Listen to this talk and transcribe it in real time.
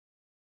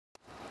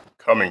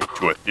coming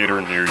to a theater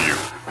near you.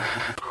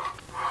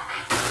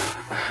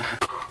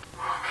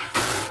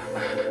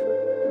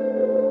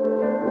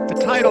 The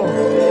title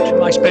to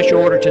my special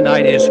order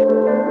tonight is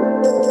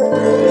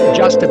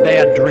Just a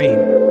Bad Dream.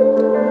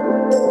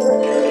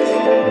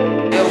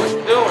 Hey, what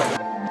you doing?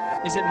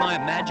 Is it my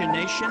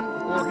imagination,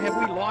 or have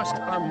we lost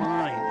our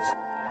minds?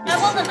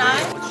 I'm on the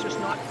nine. It's just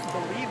not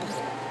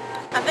believable.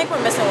 I think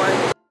we're missing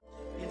one.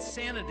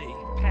 Insanity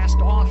passed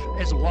off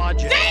as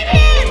logic.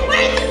 David,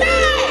 where's the nine?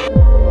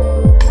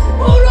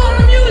 Hold on,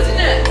 I'm using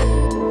it.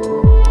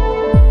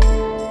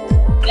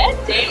 That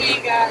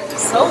Damien guy is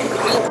so weak.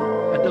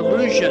 A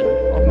delusion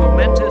of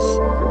momentous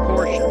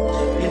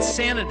proportions.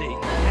 Insanity.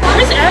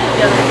 Where's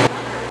Abigail?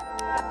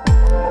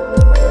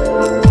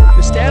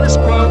 The status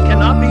quo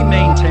cannot be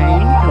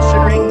maintained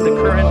considering the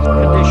current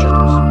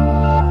conditions.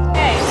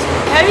 Hey,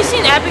 have you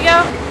seen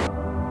Abigail?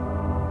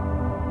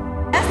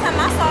 Last time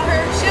I saw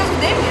her, she was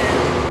with Damien.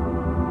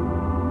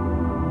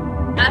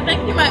 I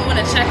think you might want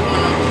to check on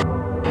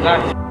him.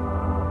 Gotcha.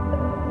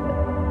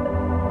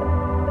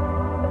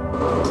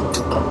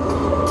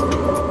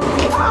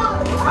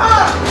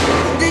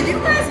 Did you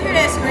guys hear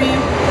that scream?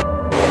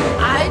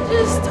 I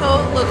just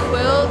told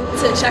LaQuill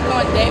to check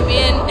on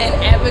Damien and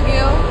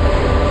Abigail.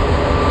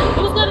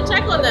 Who's gonna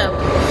check on them?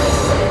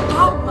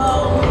 Oh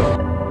no.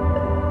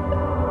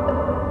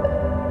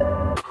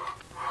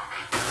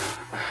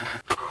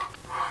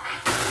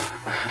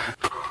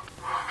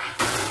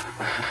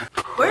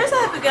 Where's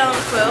Abigail and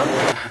LaQuill?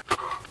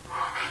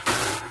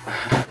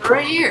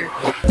 Right here.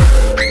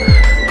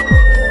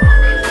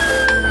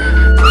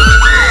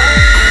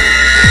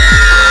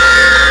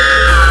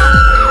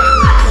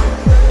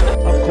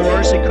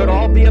 It could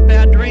all be a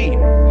bad dream.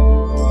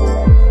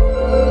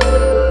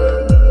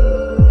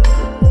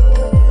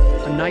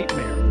 A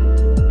nightmare.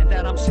 And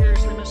that I'm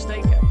seriously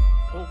mistaken,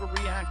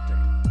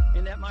 overreacting,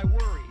 and that my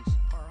worries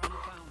are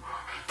unfounded.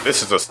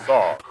 This is a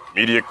Saul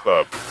Media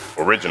Club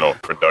original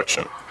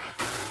production.